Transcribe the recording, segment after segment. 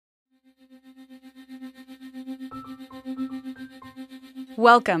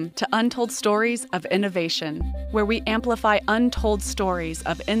Welcome to Untold Stories of Innovation, where we amplify untold stories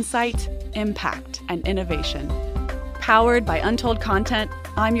of insight, impact, and innovation. Powered by Untold Content,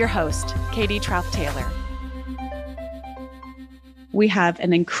 I'm your host, Katie Trouth-Taylor. We have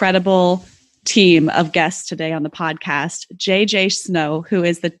an incredible team of guests today on the podcast. JJ Snow, who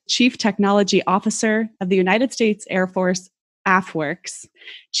is the Chief Technology Officer of the United States Air Force AFWorks,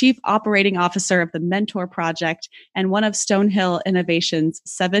 Chief Operating Officer of the Mentor Project, and one of Stonehill Innovation's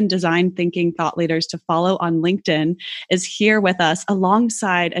 7 design thinking thought leaders to follow on LinkedIn, is here with us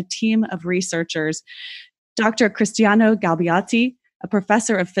alongside a team of researchers. Dr. Cristiano Galbiati, a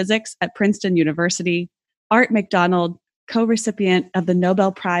professor of physics at Princeton University, Art McDonald, co-recipient of the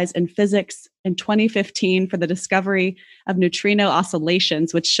Nobel Prize in Physics in 2015 for the discovery of neutrino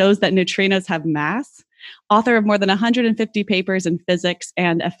oscillations, which shows that neutrinos have mass, author of more than 150 papers in physics,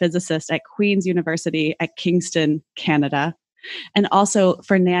 and a physicist at Queen's University at Kingston, Canada. And also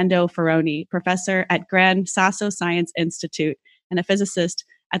Fernando Ferroni, professor at Gran Sasso Science Institute and a physicist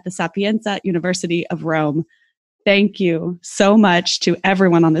at the Sapienza University of Rome. Thank you so much to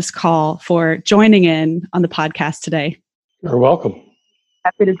everyone on this call for joining in on the podcast today. You're welcome.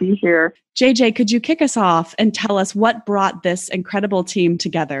 Happy to be here. JJ, could you kick us off and tell us what brought this incredible team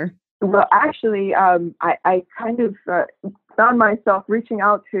together? Well, actually, I kind of found myself reaching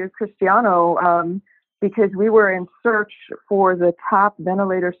out to Cristiano because we were in search for the top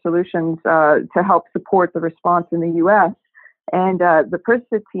ventilator solutions to help support the response in the U.S. And the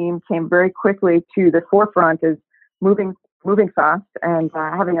Princeton team came very quickly to the forefront as moving fast and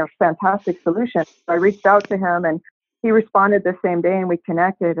having a fantastic solution. So I reached out to him, and he responded the same day, and we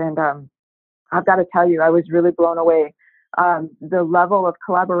connected. And I've got to tell you, I was really blown away. The level of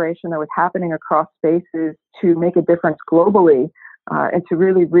collaboration that was happening across spaces to make a difference globally and to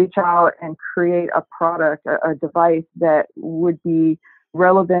really reach out and create a product, a device that would be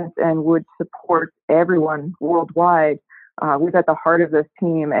relevant and would support everyone worldwide was at the heart of this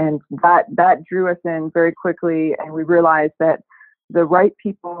team. And that drew us in very quickly. And we realized that the right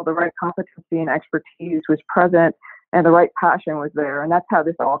people, the right competency and expertise was present and the right passion was there. And that's how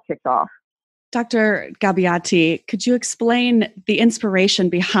this all kicked off. Dr. Galbiati, could you explain the inspiration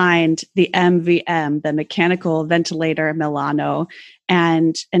behind the MVM, the Mechanical Ventilator Milano,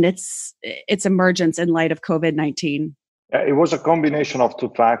 and its emergence in light of COVID-19? It was a combination of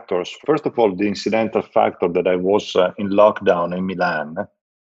 2 factors. First of all, the incidental factor that I was in lockdown in Milan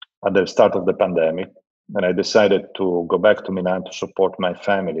at the start of the pandemic, and I decided to go back to Milan to support my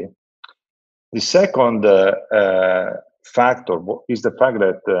family. The second factor is the fact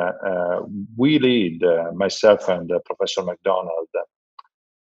that we lead, myself and Professor McDonald,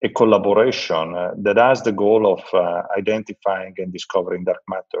 a collaboration that has the goal of identifying and discovering dark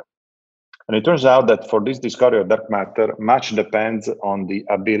matter. And it turns out that for this discovery of dark matter, much depends on the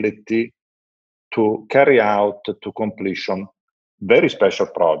ability to carry out to completion very special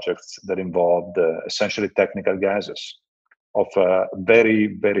projects that involved essentially technical gases of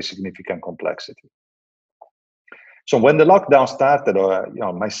very, very significant complexity. So when the lockdown started,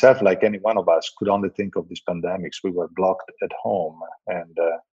 myself, like any one of us, could only think of these pandemics. We were blocked at home, and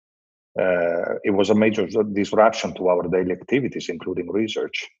it was a major disruption to our daily activities, including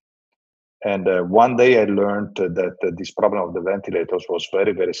research. And one day I learned that this problem of the ventilators was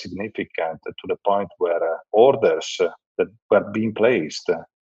very, very significant to the point where orders that were being placed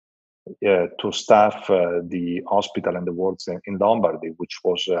to staff the hospital and the wards in Lombardy, which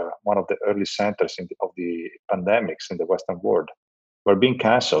was one of the early centers of the pandemics in the Western world, were being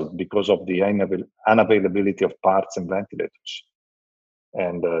canceled because of the unavailability of parts and ventilators.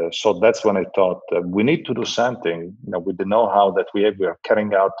 And so that's when I thought we need to do something. With the know-how that we have, we are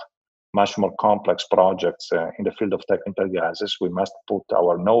carrying out much more complex projects in the field of technical gases. We must put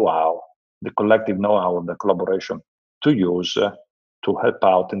our know-how, the collective know-how of the collaboration, to use to help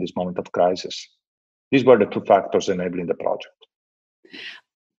out in this moment of crisis. These were the 2 factors enabling the project.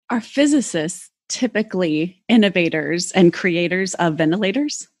 Are physicists typically innovators and creators of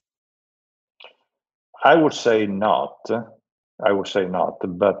ventilators? I would say not.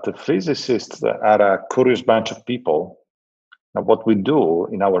 But the physicists are a curious bunch of people. Now, what we do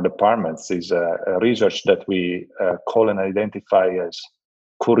in our departments is a research that we call and identify as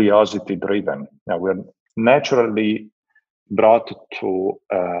curiosity-driven. Now, we're naturally brought to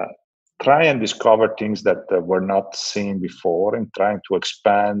try and discover things that were not seen before and trying to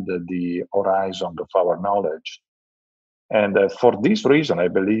expand the horizon of our knowledge. And for this reason, I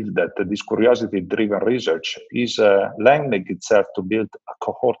believe that this curiosity-driven research is lending itself to build a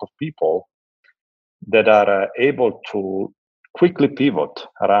cohort of people that are able to quickly pivot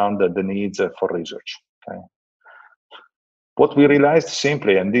around the needs for research. Okay? What we realized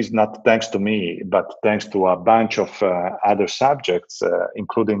simply, and this is not thanks to me, but thanks to a bunch of other subjects,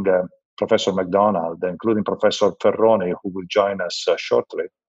 including Professor McDonald, including Professor Ferroni, who will join us shortly,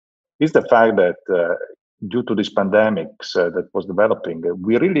 is the fact that due to this pandemics that was developing,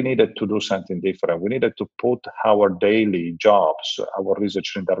 we really needed to do something different. We needed to put our daily jobs, our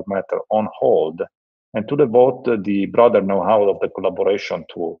research in dark matter on hold, and to devote the broader know-how of the collaboration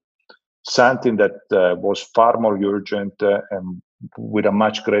to something that was far more urgent and with a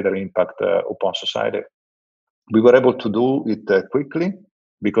much greater impact upon society. We were able to do it quickly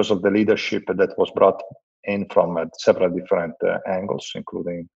because of the leadership that was brought in from several different angles,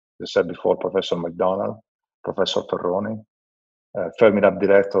 including, as I said before, Professor McDonald, Professor Ferroni, Fermilab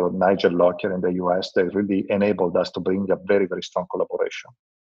Director Nigel Lockyer in the US. They really enabled us to bring a very, very strong collaboration.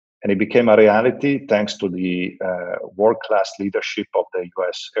 And it became a reality thanks to the world-class leadership of the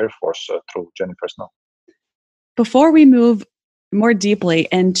US Air Force through Jennifer Snow. Before we move more deeply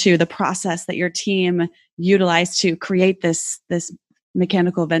into the process that your team utilized to create this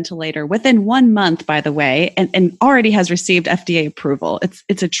mechanical ventilator within 1 month, by the way, and already has received FDA approval.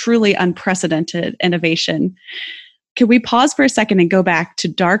 It's a truly unprecedented innovation. Can we pause for a second and go back to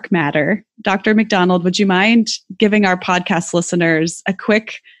dark matter? Dr. McDonald, would you mind giving our podcast listeners a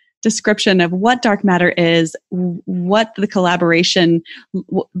quick description of what dark matter is, what the collaboration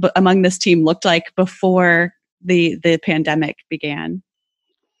among this team looked like before the pandemic began?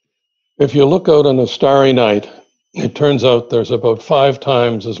 If you look out on a starry night, it turns out there's about 5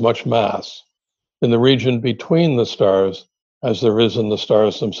 times as much mass in the region between the stars as there is in the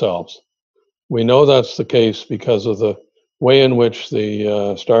stars themselves. We know that's the case because of the way in which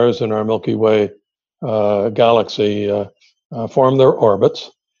the stars in our Milky Way galaxy form their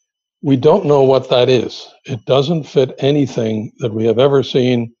orbits. We don't know what that is. It doesn't fit anything that we have ever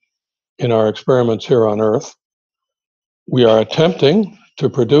seen in our experiments here on Earth. We are attempting to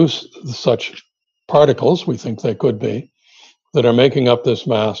produce such particles, we think they could be, that are making up this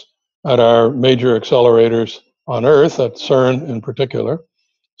mass at our major accelerators on Earth, at CERN in particular,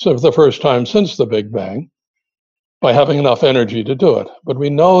 so for the first time since the Big Bang, by having enough energy to do it. But we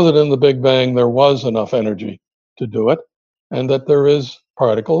know that in the Big Bang there was enough energy to do it, and that there are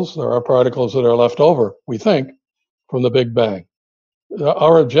particles that are left over, we think, from the Big Bang.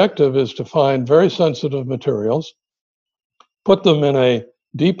 Our objective is to find very sensitive materials, put them in a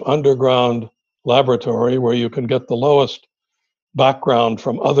deep underground laboratory where you can get the lowest background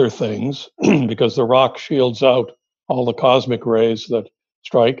from other things because the rock shields out all the cosmic rays that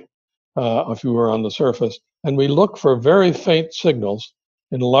strike if you were on the surface. And we look for very faint signals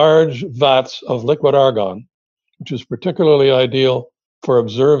in large vats of liquid argon, which is particularly ideal for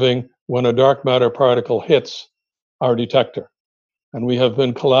observing when a dark matter particle hits our detector. And we have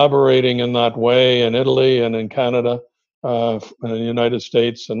been collaborating in that way in Italy and in Canada, in the United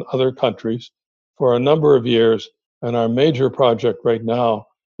States and other countries for a number of years. And our major project right now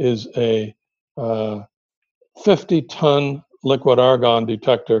is a 50-ton liquid argon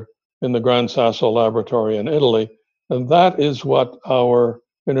detector in the Gran Sasso laboratory in Italy. And that is what our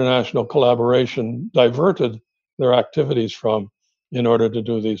international collaboration diverted their activities from in order to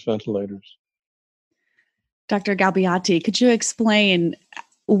do these ventilators. Dr. Galbiati, could you explain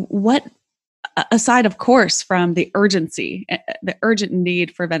what, aside of course from the urgent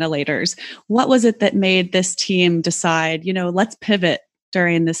need for ventilators, what was it that made this team decide, let's pivot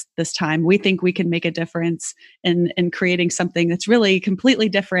during this time? We think we can make a difference in creating something that's really completely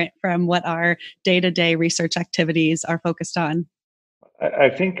different from what our day-to-day research activities are focused on. I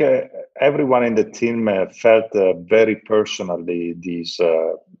think everyone in the team felt very personally this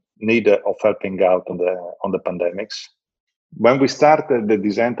need of helping out on the pandemics. When we started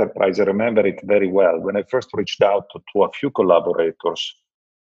this enterprise, I remember it very well. When I first reached out to a few collaborators,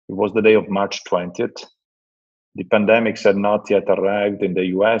 it was the day of March 20th. The pandemics had not yet arrived in the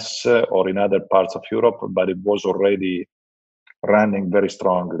US or in other parts of Europe, but it was already running very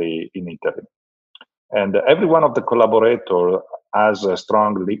strongly in Italy. And every one of the collaborators has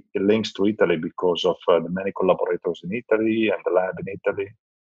strong links to Italy because of the many collaborators in Italy and the lab in Italy.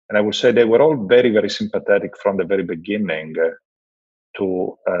 And I would say they were all very, very sympathetic from the very beginning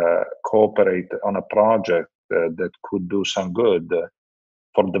to cooperate on a project that could do some good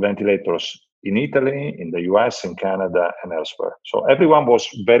for the ventilators in Italy, in the US, in Canada, and elsewhere. So everyone was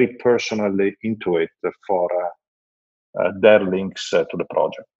very personally into it for their links to the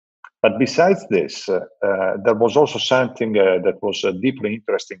project. But besides this, there was also something that was deeply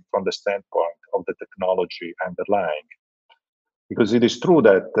interesting from the standpoint of the technology underlying. Because it is true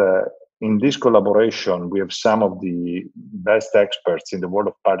that in this collaboration, we have some of the best experts in the world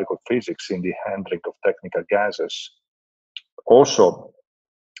of particle physics in the handling of technical gases. Also,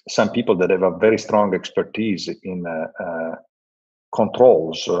 some people that have a very strong expertise in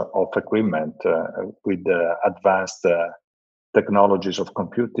controls of equipment with advanced technologies of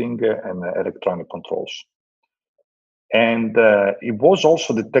computing and electronic controls. And it was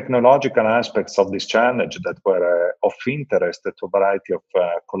also the technological aspects of this challenge that were of interest to a variety of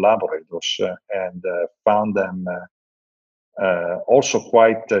collaborators and found them also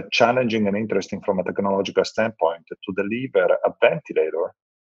quite challenging and interesting from a technological standpoint to deliver a ventilator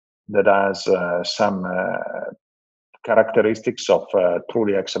that has some characteristics of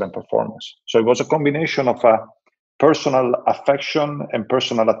truly excellent performance. So it was a combination of personal affection and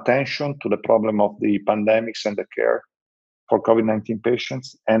personal attention to the problem of the pandemics and the care for COVID-19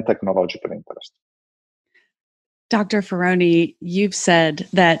 patients and technological interest. Dr. Ferroni, you've said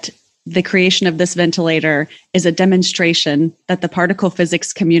that the creation of this ventilator is a demonstration that the particle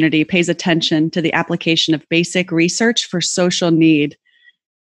physics community pays attention to the application of basic research for social need.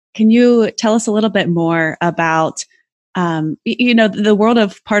 Can you tell us a little bit more about, the world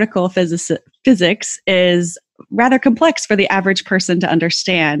of particle physics is rather complex for the average person to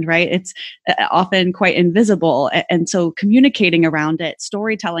understand, right? It's often quite invisible. And so communicating around it,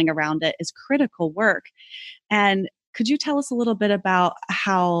 storytelling around it is critical work. And could you tell us a little bit about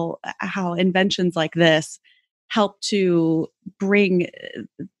how inventions like this help to bring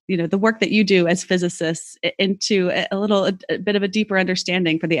the work that you do as physicists into a bit of a deeper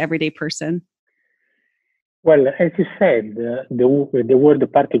understanding for the everyday person? Well, as you said, the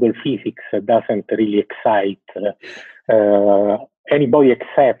word particle physics doesn't really excite anybody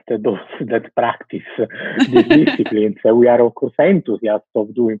except those that practice these disciplines. We are, of course, enthusiasts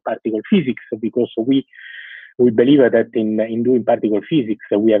of doing particle physics because we believe that in doing particle physics,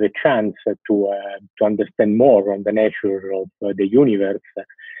 we have a chance to understand more on the nature of the universe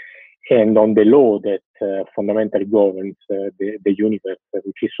and on the law that fundamentally governs the universe,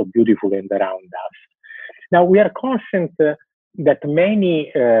 which is so beautiful and around us. Now, we are conscious that many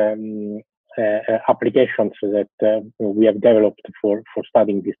applications that we have developed for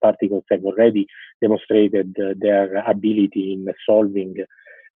studying these particles have already demonstrated their ability in solving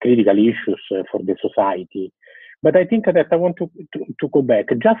critical issues for the society. But I think that I want to go back.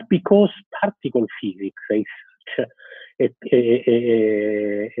 Just because particle physics is such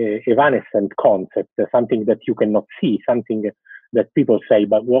a evanescent concept, something that you cannot see, something that people say,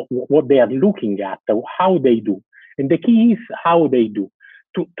 but what they are looking at, how they do. And the key is how they do.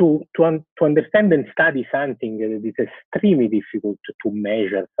 To understand and study something that is extremely difficult to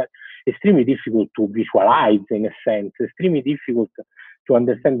measure, extremely difficult to visualize in a sense, extremely difficult to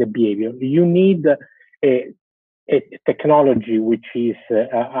understand the behavior, you need a technology which is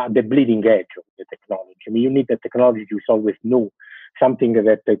the bleeding edge of the technology. I mean, you need a technology which is always new, something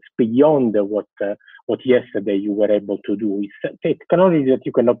that is beyond what yesterday you were able to do. It's a technology that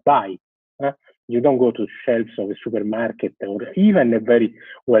you cannot buy. You don't go to shelves of a supermarket or even a very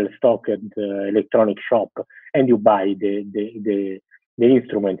well-stocked electronic shop and you buy the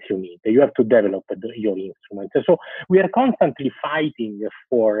instruments you need. You have to develop your instruments. So we are constantly fighting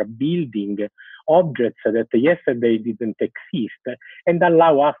for building objects that yesterday didn't exist and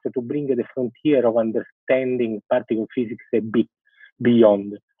allow us to bring the frontier of understanding particle physics a bit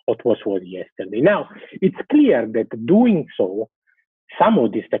beyond what was yesterday. Now, it's clear that doing so, some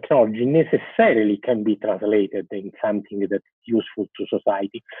of this technology necessarily can be translated in something that's useful to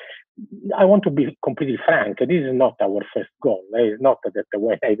society. I want to be completely frank. This is not our first goal. It's not that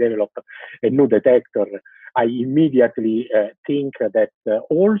when I develop a new detector, I immediately think that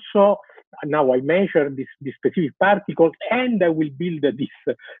also now I measure this specific particle and I will build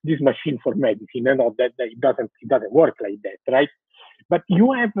this machine for medicine. No, that it doesn't work like that, right? But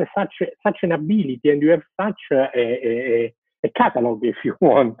you have such an ability and you have such a catalog, if you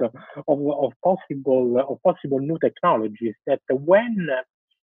want, of possible new technologies that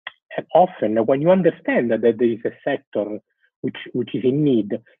often when you understand that there is a sector which is in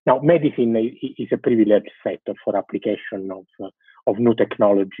need. Now, medicine is a privileged sector for application of new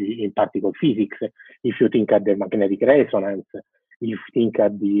technology in particle physics. If you think at the magnetic resonance, if you think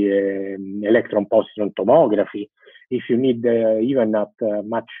at the electron-positron tomography, if you need even at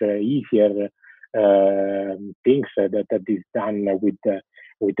much easier things that is done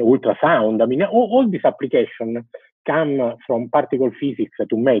with ultrasound. I mean, all these applications come from particle physics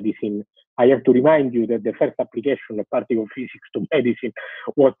to medicine. I have to remind you that the first application of particle physics to medicine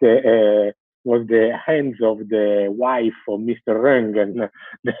was the hands of the wife of Mr. Röntgen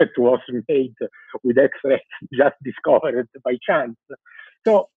that was made with X-rays just discovered by chance.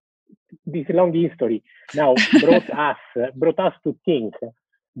 So this long history now brought us to think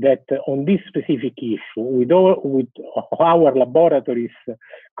that on this specific issue, with our laboratories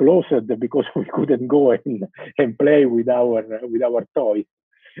closed because we couldn't go and play with our toys,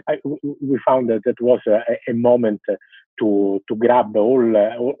 we found that it was a moment to grab all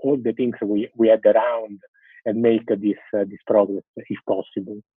the things we had around and make this progress if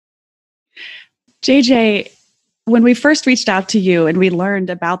possible. JJ, when we first reached out to you and we learned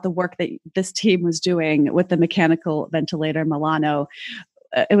about the work that this team was doing with the Mechanical Ventilator Milano,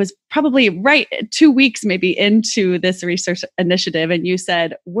 it was probably right 2 weeks maybe into this research initiative. And you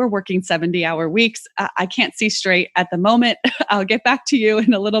said, we're working 70-hour weeks. I can't see straight at the moment. I'll get back to you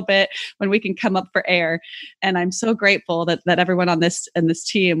in a little bit when we can come up for air. And I'm so grateful that everyone on this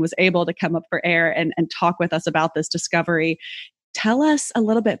team was able to come up for air and talk with us about this discovery. Tell us a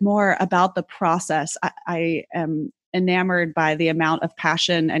little bit more about the process. I am enamored by the amount of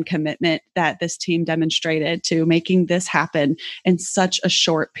passion and commitment that this team demonstrated to making this happen in such a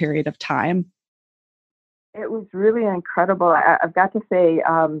short period of time. It was really incredible. I've got to say,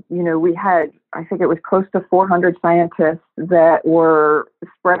 we had, I think it was close to 400 scientists that were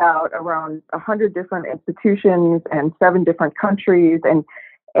spread out around 100 different institutions and 7 different countries, and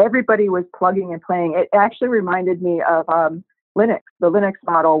everybody was plugging and playing. It actually reminded me of Linux, the Linux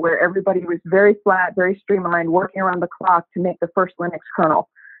model, where everybody was very flat, very streamlined, working around the clock to make the first Linux kernel.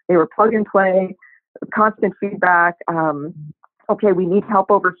 They were plug and play, constant feedback. Okay, we need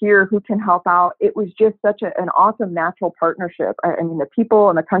help over here. Who can help out? It was just such an awesome natural partnership. I mean, the people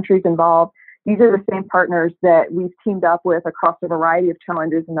and the countries involved, these are the same partners that we've teamed up with across a variety of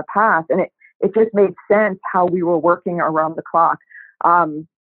challenges in the past. And it just made sense how we were working around the clock.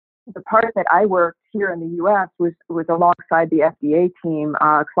 The part that I worked here in the U.S. was alongside the FDA team,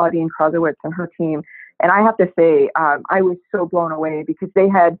 Claudine Krasowitz and her team. And I have to say, I was so blown away because they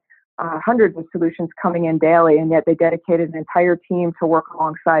had hundreds of solutions coming in daily, and yet they dedicated an entire team to work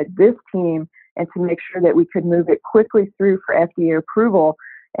alongside this team and to make sure that we could move it quickly through for FDA approval.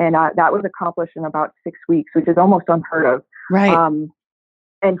 And that was accomplished in about 6 weeks, which is almost unheard of. Right.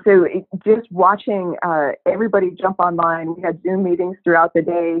 And so just watching everybody jump online, we had Zoom meetings throughout the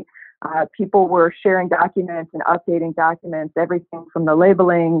day. People were sharing documents and updating documents, everything from the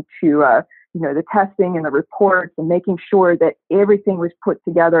labeling to the testing and the reports, and making sure that everything was put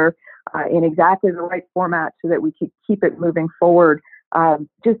together in exactly the right format so that we could keep it moving forward.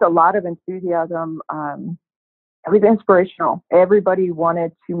 Just a lot of enthusiasm. It was inspirational. Everybody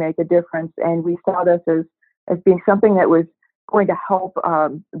wanted to make a difference, and we saw this as being something that was going to help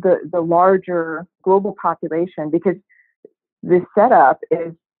the larger global population, because this setup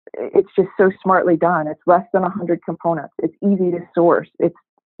it's just so smartly done. It's less than 100 components. It's easy to source. It's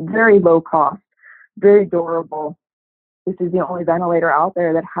very low cost, very durable. This is the only ventilator out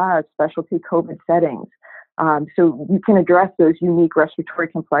there that has specialty COVID settings. So you can address those unique respiratory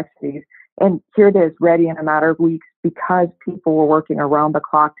complexities. And here it is, ready in a matter of weeks, because people were working around the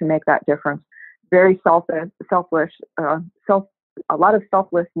clock to make that difference. Very selfish, a lot of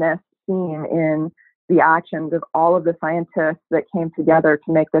selflessness seen in the actions of all of the scientists that came together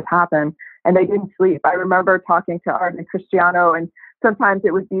to make this happen. And they didn't sleep. I remember talking to Art and Cristiano, and sometimes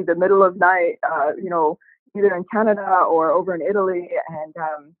it would be the middle of night, either in Canada or over in Italy. And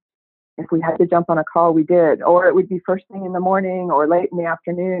if we had to jump on a call, we did. Or it would be first thing in the morning or late in the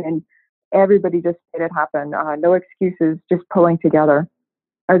afternoon. And everybody just made it happen. No excuses, just pulling together.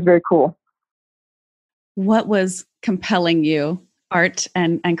 It was very cool. What was compelling you, Art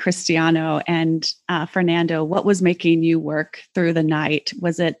and Cristiano and Fernando? What was making you work through the night?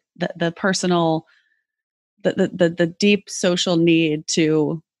 Was it the personal, the deep social need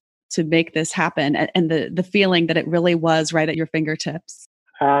to make this happen, and the feeling that it really was right at your fingertips?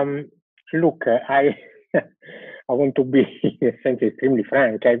 Look, I want to be essentially extremely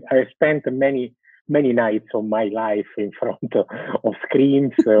frank. I spent many nights of my life in front of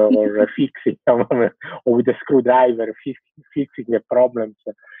screens or fixing, or with a screwdriver fixing the problems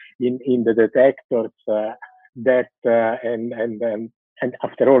in the detectors. And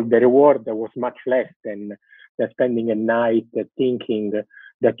after all, the reward was much less than spending a night thinking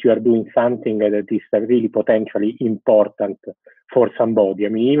that you are doing something that is really potentially important for somebody. I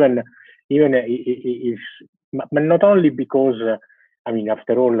mean, even if, but not only because.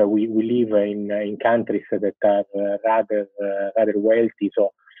 After all, we live in countries that are rather wealthy.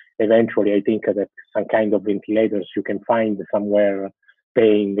 So eventually, I think that some kind of ventilators you can find somewhere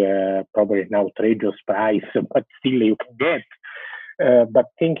paying probably an outrageous price, but still you can get. But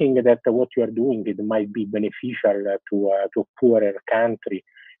thinking that what you are doing, it might be beneficial to a poorer country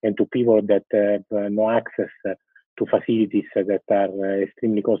and to people that have no access facilities that are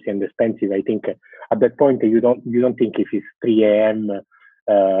extremely costly and expensive. I think at that point you don't think if it's 3 a.m.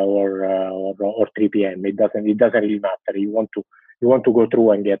 Or 3 p.m. It doesn't really matter. You want to go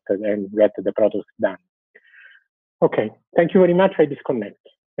through and get the product done. Okay, thank you very much. I disconnect.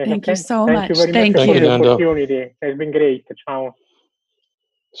 Thank you so much. Thank you very Thank much you. for the opportunity. It's been great. Ciao.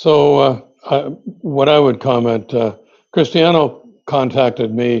 So what I would comment, Cristiano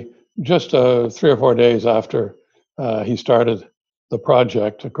contacted me just 3 or 4 days after he started the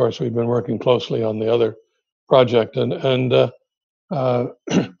project. Of course, we've been working closely on the other project, and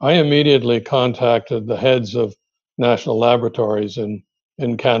I immediately contacted the heads of national laboratories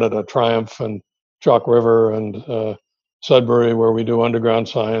in Canada, Triumph and Chalk River and Sudbury, where we do underground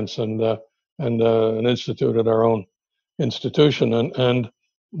science, and an institute at our own institution. And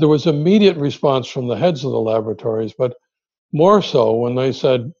there was immediate response from the heads of the laboratories, but more so when they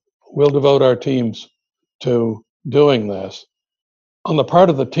said, we'll devote our teams to doing this. On the part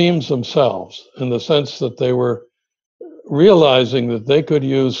of the teams themselves, in the sense that they were realizing that they could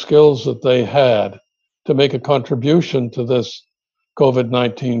use skills that they had to make a contribution to this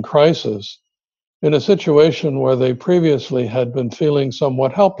COVID-19 crisis in a situation where they previously had been feeling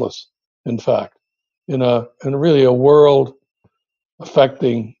somewhat helpless, in fact, in really a world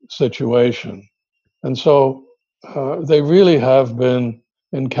affecting situation. And so they really have been,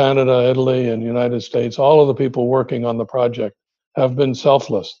 in Canada, Italy, and the United States, all of the people working on the project have been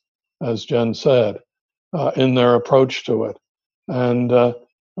selfless, as Jen said, in their approach to it. And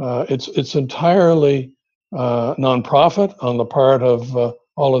it's entirely nonprofit on the part of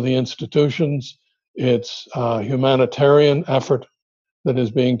all of the institutions. It's a humanitarian effort that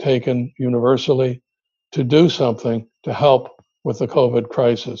is being taken universally to do something to help with the COVID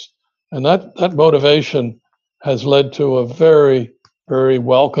crisis. And that motivation has led to a very, very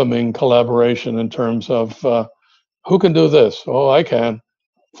welcoming collaboration in terms of who can do this? Oh, I can.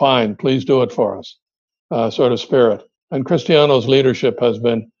 Fine, please do it for us, sort of spirit. And Cristiano's leadership has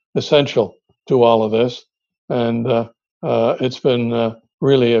been essential to all of this. And it's been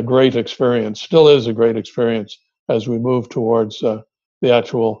really a great experience, still is a great experience as we move towards the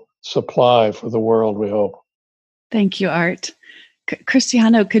actual supply for the world, we hope. Thank you, Art.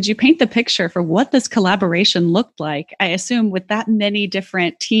 Cristiano, could you paint the picture for what this collaboration looked like? I assume with that many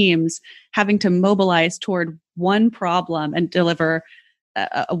different teams having to mobilize toward one problem and deliver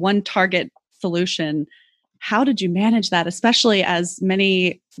a one target solution. How did you manage that, especially as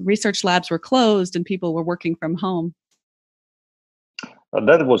many research labs were closed and people were working from home?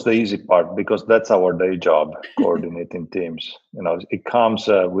 That was the easy part, because that's our day job, coordinating teams. It comes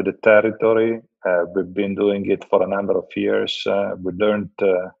with the territory. We've been doing it for a number of years. We learned,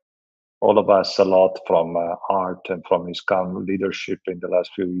 all of us, a lot from Art and from his calm leadership in the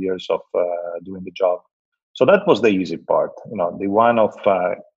last few years of doing the job. So that was the easy part, the one of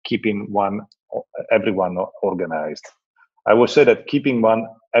keeping everyone organized. I would say that keeping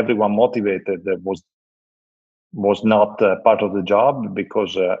everyone motivated was not part of the job,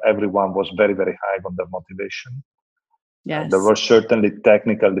 because everyone was very, very high on their motivation. Yes. There were certainly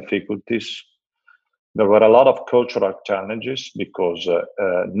technical difficulties. There were a lot of cultural challenges, because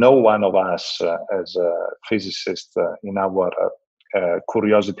no one of us as physicists in our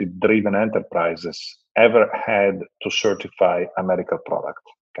curiosity-driven enterprises ever had to certify a medical product.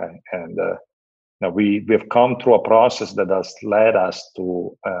 Okay, and now we've come through a process that has led us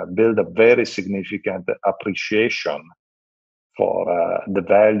to build a very significant appreciation for the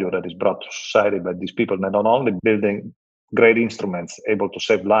value that is brought to society by these people, not only building great instruments able to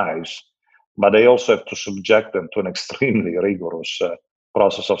save lives, but they also have to subject them to an extremely rigorous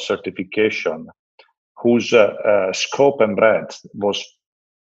process of certification, whose scope and breadth was,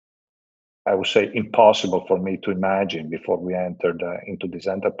 I would say, impossible for me to imagine before we entered into this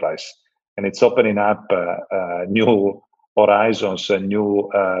enterprise. And it's opening up new horizons and new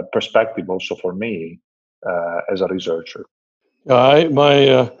perspective also for me as a researcher.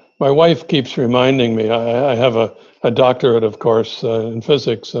 My wife keeps reminding me. I have a doctorate, of course, in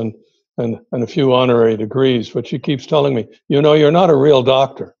physics and a few honorary degrees, but she keeps telling me, you're not a real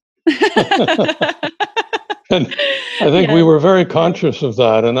doctor. And I think we were very conscious of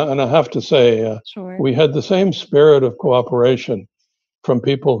that. And I have to say, Sure. We had the same spirit of cooperation from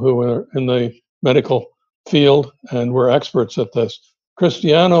people who were in the medical field and were experts at this.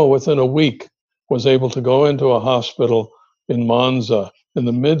 Cristiano, within a week, was able to go into a hospital in Monza in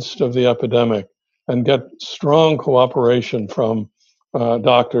the midst of the epidemic and get strong cooperation from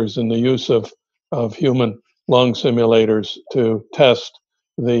doctors in the use of human lung simulators to test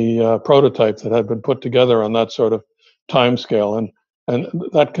the prototype that had been put together on that sort of timescale. And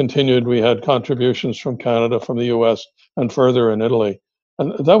that continued. We had contributions from Canada, from the US, and further in Italy.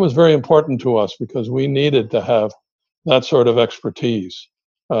 And that was very important to us because we needed to have that sort of expertise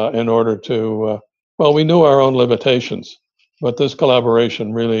in order to, well, we knew our own limitations, but this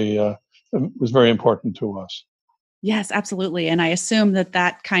collaboration really was very important to us. Yes, absolutely. And I assume that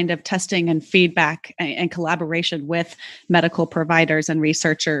that kind of testing and feedback and collaboration with medical providers and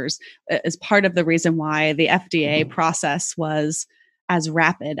researchers is part of the reason why the FDA process was as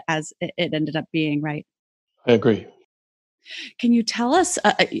rapid as it ended up being, right? I agree. Can you tell us,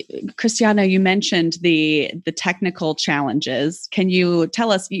 Cristiano, you mentioned the technical challenges. Can you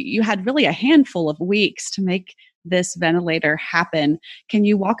tell us, you had really a handful of weeks to make this ventilator happen. Can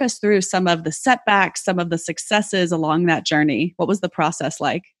you walk us through some of the setbacks, some of the successes along that journey? What was the process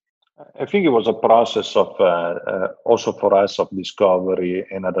like? I think it was a process of also for us of discovery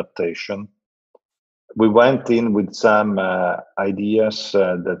and adaptation. We went in with some ideas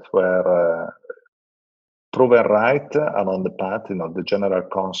that were proven right along the path, the general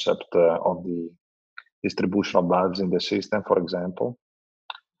concept of the distribution of valves in the system, for example.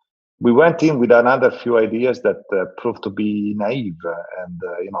 We went in with another few ideas that proved to be naive, and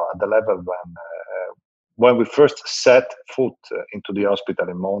at the level when we first set foot into the hospital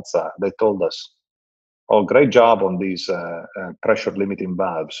in Monza, they told us, "Oh, great job on these pressure limiting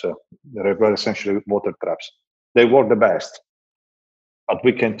valves. They were essentially water traps. They work the best, but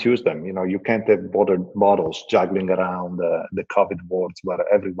we can't use them. You can't have water bottles juggling around the COVID wards where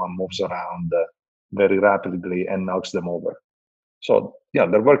everyone moves around very rapidly and knocks them over." So,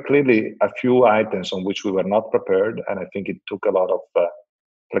 there were clearly a few items on which we were not prepared, and I think it took a lot of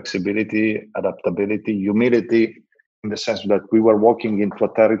flexibility, adaptability, humility, in the sense that we were walking into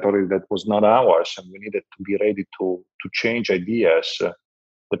a territory that was not ours, and we needed to be ready to change ideas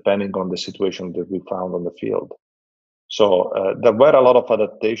depending on the situation that we found on the field. So there were a lot of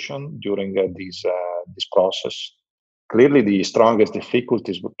adaptation during this process. Clearly, the strongest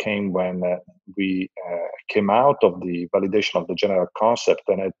difficulties came when we came out of the validation of the general concept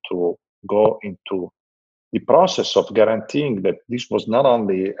and had to go into the process of guaranteeing that this was not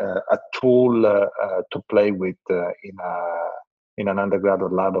only a tool to play with in an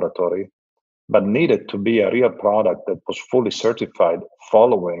undergraduate laboratory, but needed to be a real product that was fully certified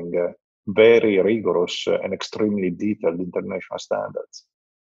following very rigorous and extremely detailed international standards.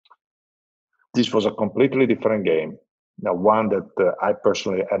 This was a completely different game. Now, one that I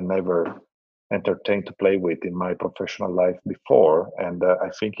personally had never entertained to play with in my professional life before. And I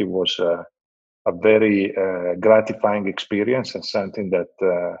think it was a very gratifying experience and something that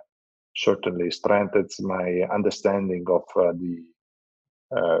certainly strengthens my understanding of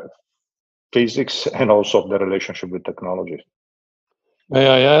the physics and also of the relationship with technology. May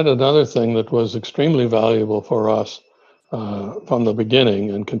I add another thing that was extremely valuable for us from the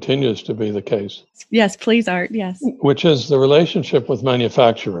beginning and continues to be the case? Yes, please, Art. Yes. Which is the relationship with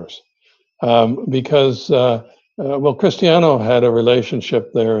manufacturers. Because, well, Cristiano had a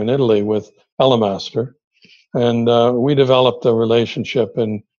relationship there in Italy with Elemaster, and we developed a relationship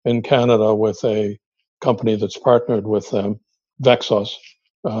in Canada with a company that's partnered with them, Vexos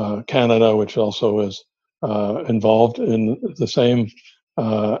Canada, which also is involved in the same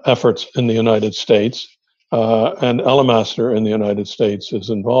efforts in the United States, and Elemaster in the United States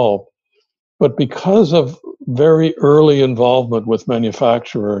is involved. But because of very early involvement with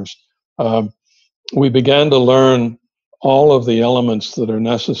manufacturers, we began to learn all of the elements that are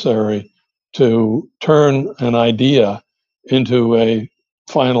necessary to turn an idea into a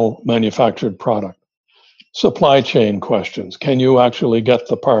final manufactured product. Supply chain questions. Can you actually get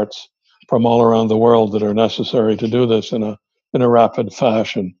the parts from all around the world that are necessary to do this in a rapid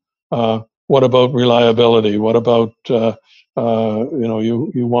fashion? What about reliability? What about you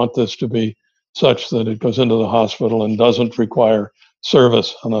want this to be such that it goes into the hospital and doesn't require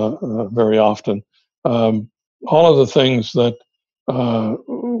service very often. All of the things that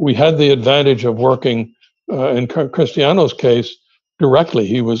we had the advantage of working in Cristiano's case directly.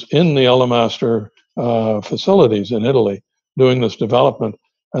 He was in the Elemaster facilities in Italy doing this development,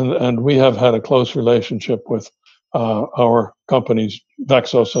 and we have had a close relationship with our companies,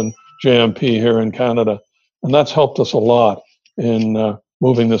 Vexos and JMP here in Canada, and that's helped us a lot in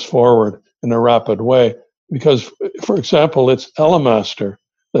moving this forward in a rapid way. Because, for example, it's Elemaster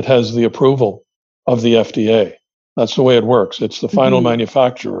that has the approval of the FDA. That's the way it works. It's the final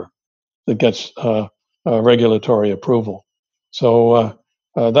manufacturer that gets regulatory approval. So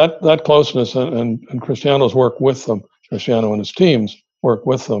that closeness and Cristiano's work with them, Cristiano and his teams work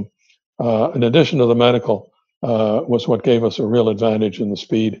with them, in addition to the medical, was what gave us a real advantage in the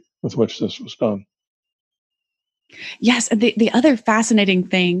speed with which this was done. Yes, the other fascinating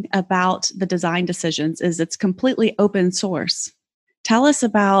thing about the design decisions is it's completely open source. Tell us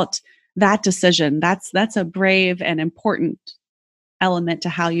about that decision. That's a brave and important element to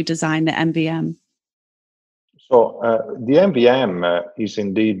how you design the MVM. So the MVM is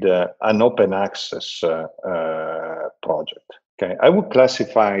indeed an open access project. Okay, I would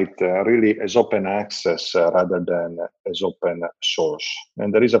classify it really as open access rather than as open source.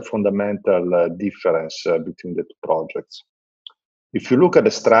 And there is a fundamental difference between the two projects. If you look at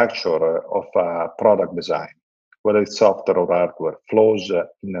the structure of a product design, whether it's software or hardware, flows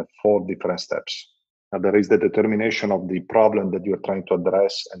in 4 different steps. There is the determination of the problem that you're trying to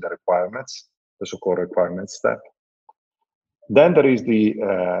address and the requirements, the so-called requirement step. Then there is the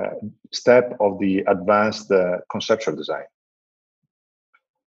step of the advanced conceptual design.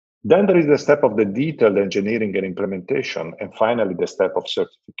 Then there is the step of the detailed engineering and implementation, and finally the step of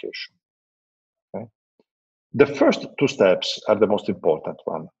certification. Okay? The first 2 steps are the most important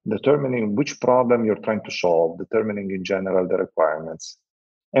one, determining which problem you're trying to solve, determining in general the requirements,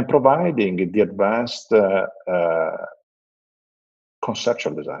 and providing the advanced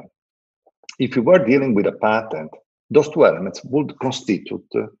conceptual design. If you were dealing with a patent, those 2 elements would constitute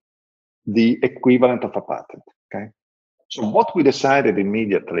the equivalent of a patent, okay? So what we decided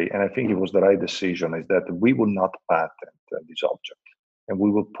immediately, and I think it was the right decision, is that we will not patent this object, and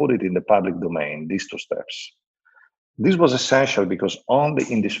we will put it in the public domain, these 2 steps. This was essential because only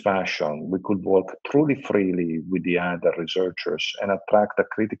in this fashion we could work truly freely with the other researchers and attract a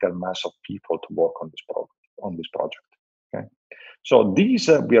critical mass of people to work on this project. Okay, so these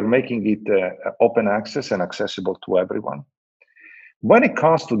we are making it open access and accessible to everyone. When it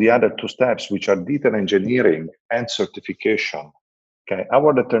comes to the other 2 steps, which are detail engineering and certification, okay,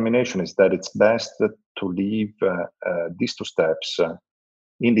 our determination is that it's best to leave these 2 steps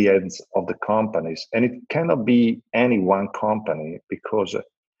in the hands of the companies. And it cannot be any one company, because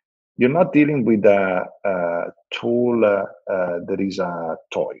you're not dealing with a tool that is a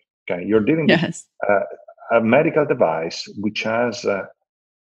toy. Okay, you're dealing with a medical device which has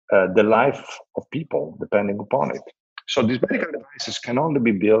the life of people depending upon it. So these medical devices can only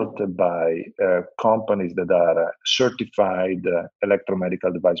be built by companies that are certified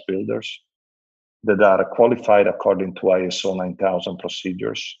electromedical device builders, that are qualified according to ISO 9000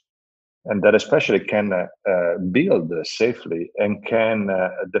 procedures, and that especially can build safely and can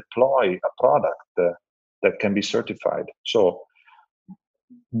deploy a product that can be certified. So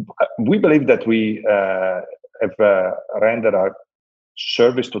we believe that we have rendered our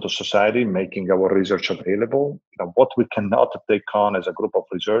service to the society, making our research available. What we cannot take on as a group of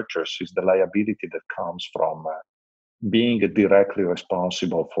researchers is the liability that comes from being directly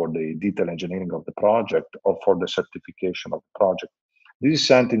responsible for the detail engineering of the project or for the certification of the project. This is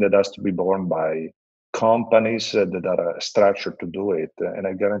something that has to be borne by companies that are structured to do it. And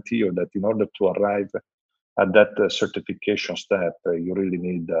I guarantee you that in order to arrive at that certification step, you really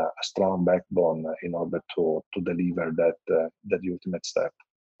need a strong backbone in order to deliver that ultimate step.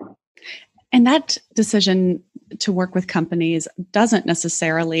 And that decision to work with companies doesn't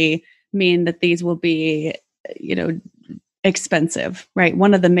necessarily mean that these will be, expensive, right?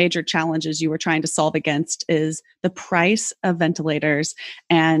 One of the major challenges you were trying to solve against is the price of ventilators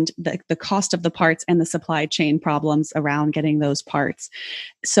and the cost of the parts and the supply chain problems around getting those parts.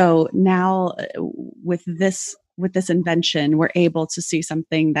 So now with this invention, we're able to see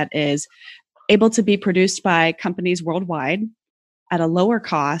something that is able to be produced by companies worldwide at a lower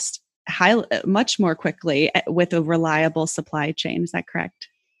cost, much more quickly, with a reliable supply chain. Is that correct?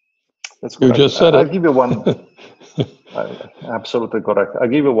 That's correct. You just said I'll give you one. Absolutely correct. I'll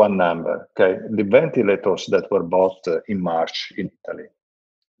give you one number. Okay, the ventilators that were bought in March in Italy,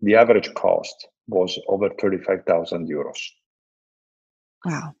 the average cost was over 35,000 euros.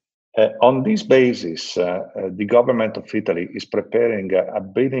 Wow. On this basis, the government of Italy is preparing a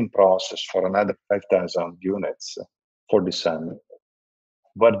bidding process for another 5,000 units for December.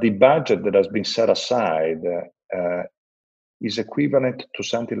 But the budget that has been set aside is equivalent to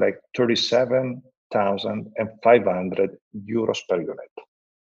something like 37,500 euros per unit.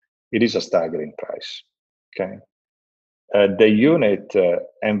 It is a staggering price. Okay, the unit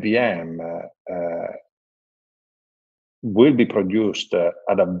MVM will be produced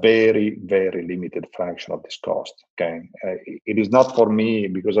at a very, very limited fraction of this cost. Okay, it is not for me,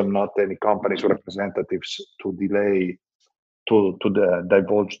 because I'm not any company's representatives, to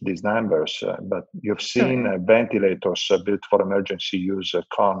divulge these numbers, but you've seen ventilators built for emergency use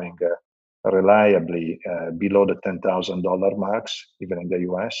coming reliably below the $10,000 marks, even in the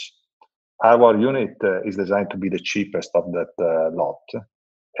US. Our unit is designed to be the cheapest of that lot.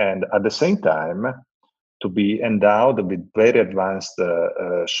 And at the same time, to be endowed with very advanced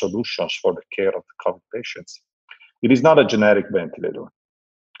solutions for the care of the COVID patients. It is not a generic ventilator.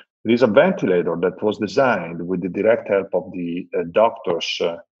 It is a ventilator that was designed with the direct help of the doctors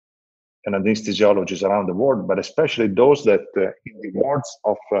and anesthesiologists around the world, but especially those that in the wards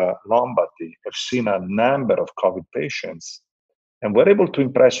of Lombardy have seen a number of COVID patients and were able to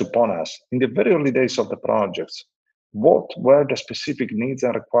impress upon us in the very early days of the projects what were the specific needs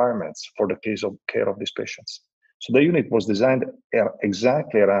and requirements for the case of care of these patients. So the unit was designed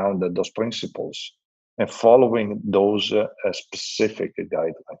exactly around those principles and following those specific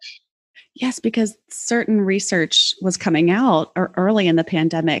guidelines. Yes, because certain research was coming out early in the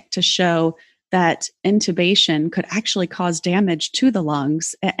pandemic to show that intubation could actually cause damage to the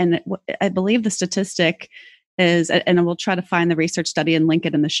lungs. And I believe the statistic is, and we'll try to find the research study and link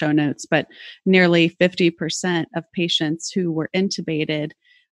it in the show notes, but nearly 50% of patients who were intubated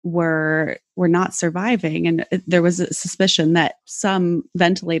were not surviving. And there was a suspicion that some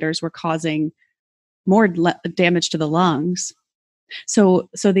ventilators were causing more damage to the lungs. So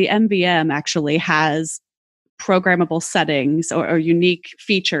the MVM actually has programmable settings or unique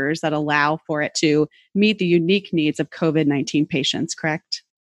features that allow for it to meet the unique needs of COVID-19 patients, correct?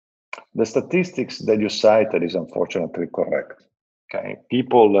 The statistics that you cited is unfortunately correct. Okay,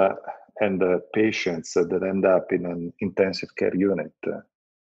 people and patients that end up in an intensive care unit,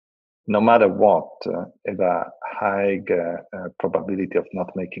 no matter what, have a high probability of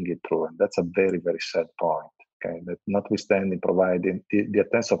not making it through, and that's a very, very sad point. Okay, that notwithstanding providing the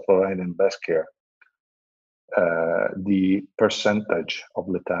attempts of providing best care, the percentage of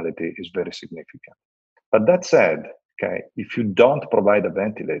lethality is very significant. But that said, okay, if you don't provide a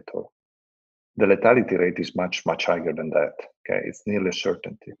ventilator, the lethality rate is much, much higher than that. Okay, it's nearly a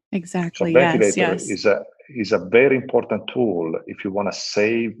certainty. Exactly. So ventilator yes. is a very important tool if you want to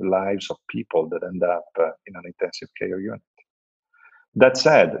save lives of people that end up in an intensive care unit. That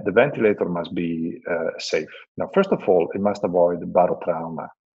said, the ventilator must be safe. Now, first of all, it must avoid barotrauma.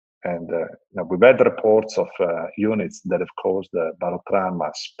 And we've had reports of units that have caused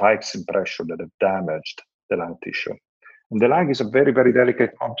barotrauma, spikes in pressure that have damaged the lung tissue. And the lung is a very, very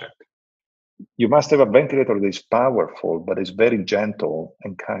delicate object. You must have a ventilator that is powerful, but is very gentle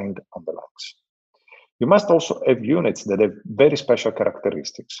and kind on the lungs. You must also have units that have very special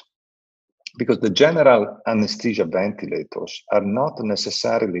characteristics, because the general anesthesia ventilators are not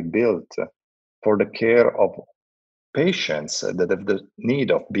necessarily built for the care of patients that have the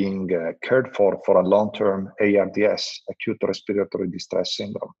need of being cared for a long-term ARDS, acute respiratory distress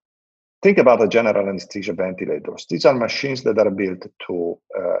syndrome. Think about the general anesthesia ventilators. These are machines that are built to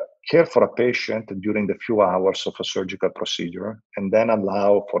care for a patient during the few hours of a surgical procedure and then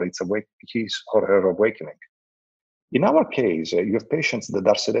allow for his or her awakening. In our case, you have patients that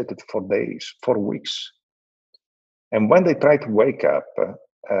are sedated for days, for weeks. And when they try to wake up,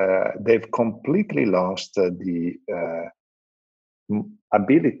 they've completely lost the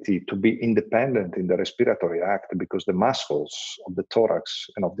ability to be independent in the respiratory act because the muscles of the thorax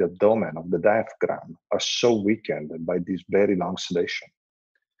and of the abdomen, of the diaphragm, are so weakened by this very long sedation.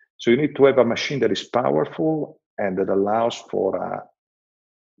 So you need to have a machine that is powerful and that allows for a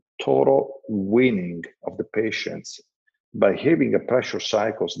total weaning of the patients by having a pressure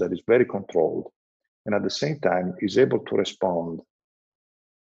cycles that is very controlled, and at the same time is able to respond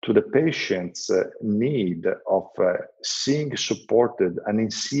to the patient's need of seeing supported an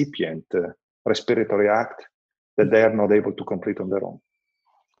incipient respiratory act that they are not able to complete on their own.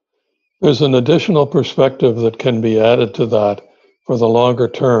 There's an additional perspective that can be added to that for the longer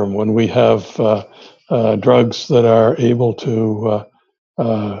term when we have drugs that are able to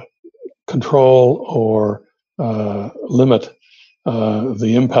control or limit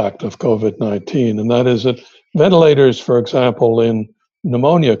the impact of COVID-19. And that is that ventilators, for example, in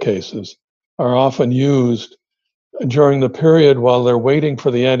pneumonia cases, are often used during the period while they're waiting for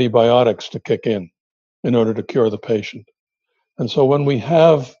the antibiotics to kick in order to cure the patient. And so when we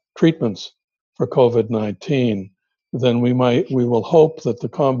have treatments for COVID-19, then we will hope that the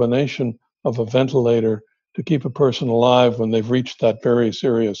combination of a ventilator to keep a person alive when they've reached that very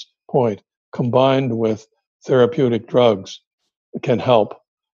serious point, combined with therapeutic drugs, can help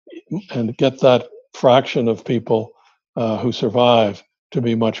and get that fraction of people who survive to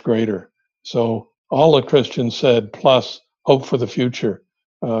be much greater. So all that Christian said, plus hope for the future,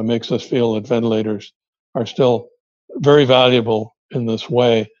 makes us feel that ventilators are still very valuable in this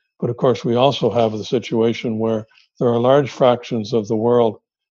way. But of course, we also have the situation where there are large fractions of the world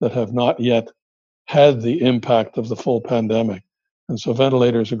that have not yet had the impact of the full pandemic. And so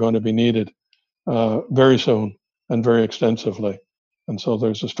ventilators are going to be needed very soon and very extensively. And so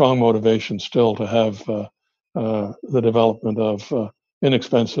there's a strong motivation still to have the development of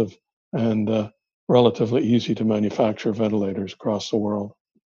inexpensive and relatively easy to manufacture ventilators across the world.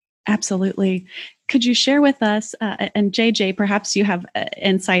 Absolutely. Could you share with us, and JJ, perhaps you have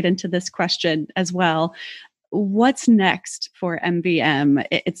insight into this question as well, what's next for MVM?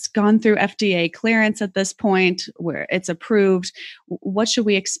 It's gone through FDA clearance at this point where it's approved. What should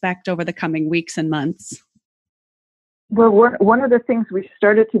we expect over the coming weeks and months? Well, one of the things we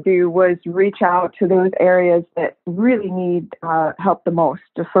started to do was reach out to those areas that really need help the most.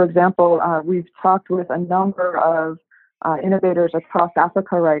 For example, we've talked with a number of innovators across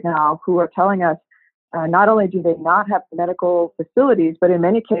Africa right now who are telling us not only do they not have medical facilities, but in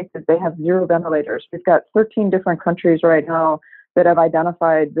many cases they have 0 ventilators. We've got 13 different countries right now that have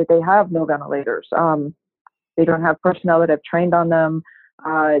identified that they have no ventilators. They don't have personnel that have trained on them.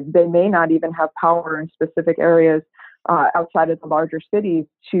 They may not even have power in specific areas outside of the larger cities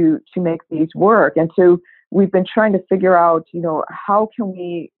to make these work. And so we've been trying to figure out, how can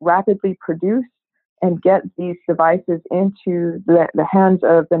we rapidly produce and get these devices into the hands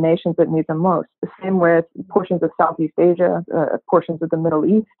of the nations that need them most. The same with portions of Southeast Asia, portions of the Middle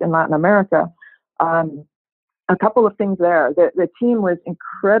East and Latin America. A couple of things there. The team was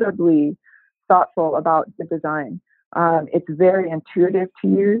incredibly thoughtful about the design. It's very intuitive to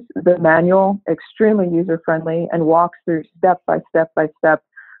use. The manual, extremely user-friendly, and walks through step by step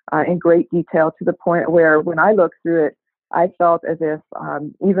in great detail, to the point where when I looked through it, I felt as if,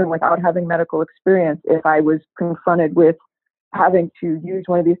 even without having medical experience, if I was confronted with having to use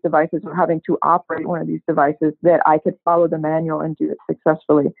one of these devices or having to operate one of these devices, that I could follow the manual and do it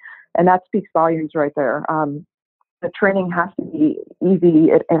successfully. And that speaks volumes right there. The training has to be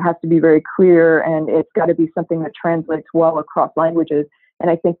easy. It has to be very clear, and it's got to be something that translates well across languages. And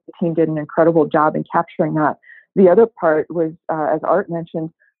I think the team did an incredible job in capturing that. The other part was, as Art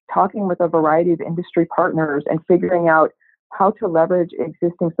mentioned, talking with a variety of industry partners and figuring out how to leverage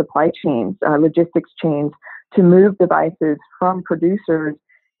existing supply chains, logistics chains, to move devices from producers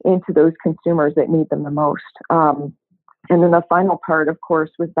into those consumers that need them the most. And then the final part, of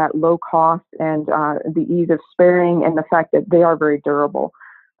course, was that low cost and the ease of sparing, and the fact that they are very durable.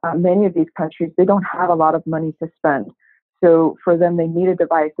 Many of these countries, they don't have a lot of money to spend. So for them, they need a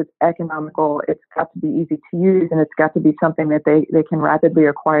device that's economical. It's got to be easy to use, and it's got to be something that they can rapidly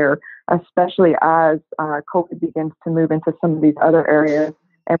acquire, especially as COVID begins to move into some of these other areas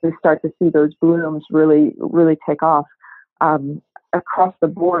and we start to see those blooms really, really take off. Across the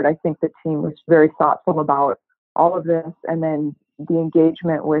board, I think the team was very thoughtful about all of this, and then the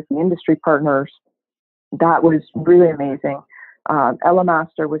engagement with the industry partners, that was really amazing.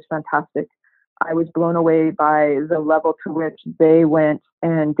 Elemaster was fantastic. I was blown away by the level to which they went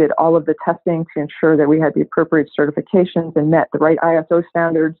and did all of the testing to ensure that we had the appropriate certifications and met the right ISO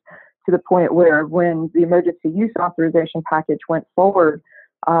standards, to the point where when the emergency use authorization package went forward,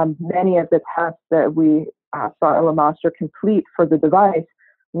 many of the tests that we saw Elemaster complete for the device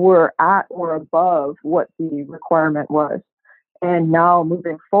were at or above what the requirement was. And now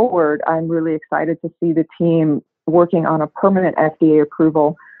moving forward, I'm really excited to see the team working on a permanent FDA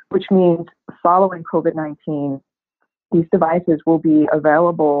approval, which means following COVID-19, these devices will be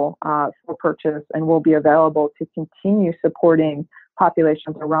available for purchase and will be available to continue supporting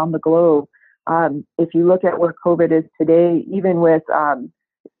populations around the globe. If you look at where COVID is today, even with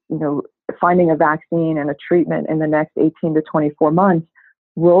finding a vaccine and a treatment in the next 18 to 24 months,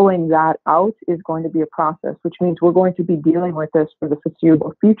 rolling that out is going to be a process, which means we're going to be dealing with this for the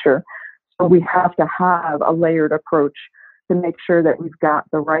foreseeable future. So we have to have a layered approach to make sure that we've got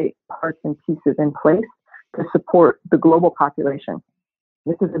the right parts and pieces in place to support the global population.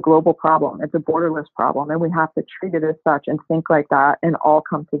 This is a global problem. It's a borderless problem, and we have to treat it as such and think like that and all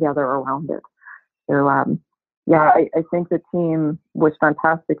come together around it. So, I think the team was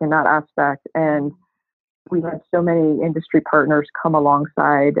fantastic in that aspect, and we had so many industry partners come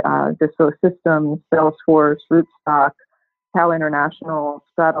alongside, Dassault Systems, Salesforce, Rootstock, Cal International,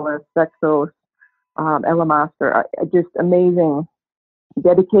 Stratalus, Vexos, Elemaster, just amazing,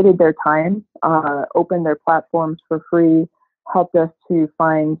 dedicated their time, opened their platforms for free, helped us to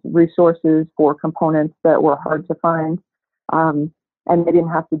find resources for components that were hard to find. And they didn't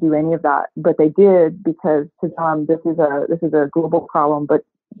have to do any of that, but they did, because to them, this is a global problem, but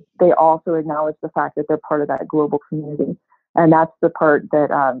they also acknowledge the fact that they're part of that global community. And that's the part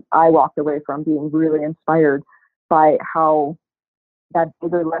that I walked away from being really inspired by, how that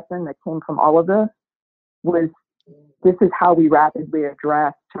bigger lesson that came from all of this was, this is how we rapidly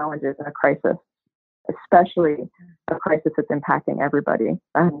address challenges in a crisis, especially a crisis that's impacting everybody.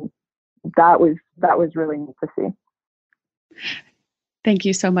 And that was really neat to see. Thank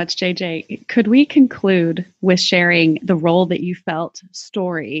you so much, JJ. Could we conclude with sharing the role that you felt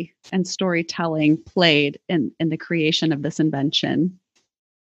story and storytelling played in the creation of this invention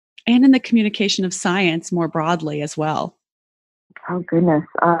and in the communication of science more broadly as well? Oh, goodness.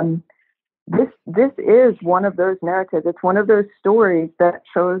 This is one of those narratives. It's one of those stories that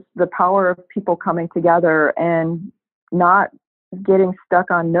shows the power of people coming together and not getting stuck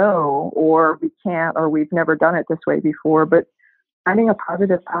on no, or we can't, or we've never done it this way before, but finding a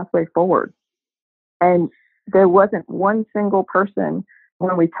positive pathway forward. And there wasn't one single person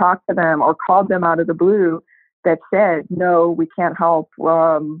when we talked to them or called them out of the blue that said, no, we can't help.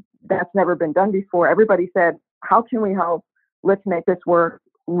 That's never been done before. Everybody said, how can we help? Let's make this work.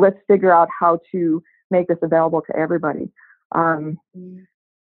 Let's figure out how to make this available to everybody. The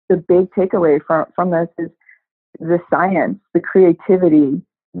big takeaway from this is the science, the creativity,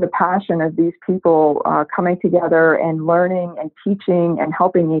 the passion of these people coming together and learning and teaching and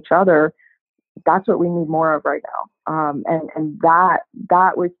helping each other. That's what we need more of right now. And that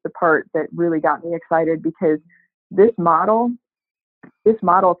was the part that really got me excited, because this model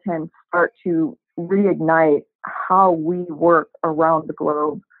can start to reignite how we work around the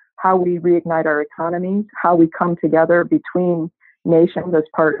globe, how we reignite our economies, how we come together between nations as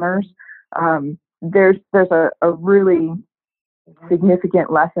partners. There's a really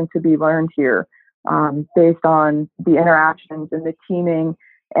significant lesson to be learned here, based on the interactions and the teaming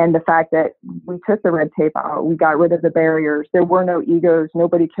and the fact that we took the red tape out. We got rid of the barriers. There were no egos.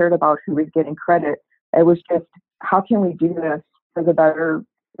 Nobody cared about who was getting credit. It was just, how can we do this for the better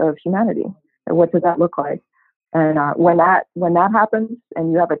of humanity? And what does that look like? And when that happens,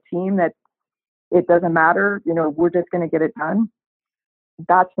 and you have a team that it doesn't matter, we're just going to get it done.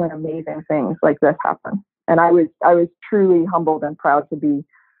 That's when amazing things like this happen. And I was truly humbled and proud to be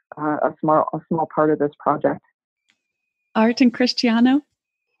a small part of this project. Art and Cristiano?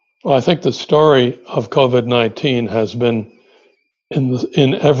 Well, I think the story of COVID-19 has been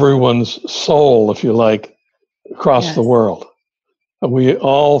in everyone's soul, if you like, across the world. We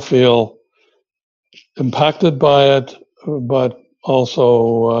all feel impacted by it, but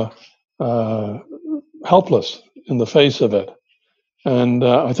also helpless in the face of it. And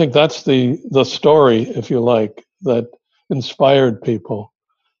I think that's the story, if you like, that inspired people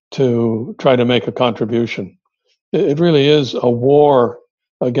to try to make a contribution. It really is a war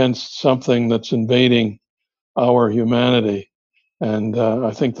against something that's invading our humanity. And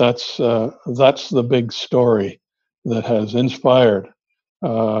I think that's the big story that has inspired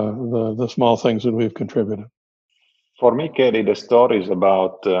the small things that we've contributed. For me, Katie, the story is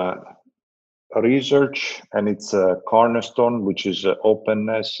about research and its cornerstone, which is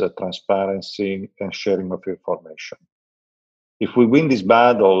openness, transparency, and sharing of information. If we win this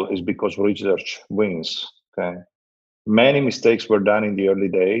battle, it's because research wins. Okay, many mistakes were done in the early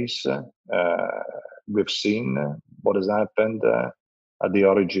days. We've seen what has happened at the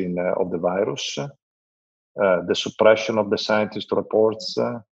origin of the virus, the suppression of the scientist reports,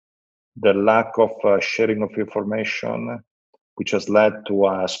 the lack of sharing of information, which has led to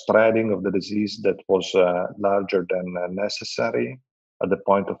a spreading of the disease that was larger than necessary at the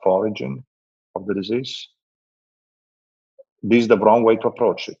point of origin of the disease. This is the wrong way to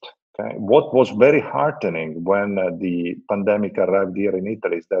approach it. Okay? What was very heartening when the pandemic arrived here in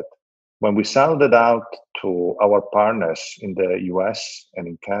Italy is that when we sounded out to our partners in the US and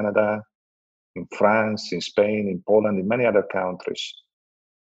in Canada, in France, in Spain, in Poland, in many other countries,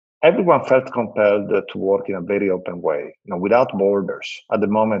 everyone felt compelled to work in a very open way, without borders. At the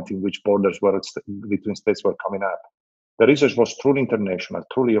moment in which borders between states were coming up, the research was truly international,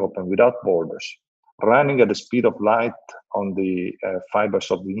 truly open, without borders, running at the speed of light on the fibers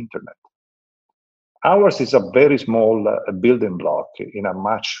of the internet. Ours is a very small building block in a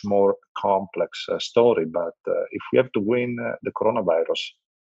much more complex story, but if we have to win the coronavirus,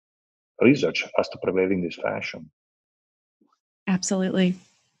 research has to prevail in this fashion. Absolutely.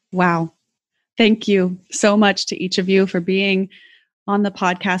 Wow. Thank you so much to each of you for being on the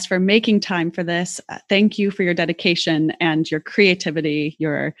podcast, for making time for this. Thank you for your dedication and your creativity,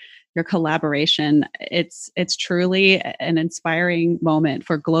 your collaboration. It's truly an inspiring moment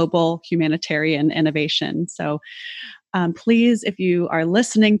for global humanitarian innovation. So please, if you are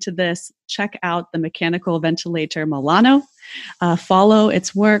listening to this, check out the Mechanical Ventilator Milano, follow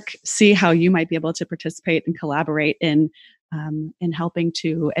its work, see how you might be able to participate and collaborate in helping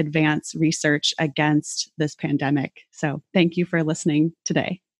to advance research against this pandemic. So thank you for listening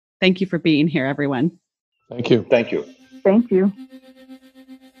today. Thank you for being here, everyone. Thank you. Thank you. Thank you.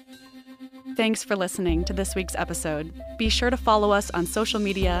 Thanks for listening to this week's episode. Be sure to follow us on social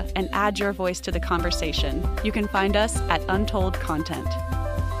media and add your voice to the conversation. You can find us at Untold Content.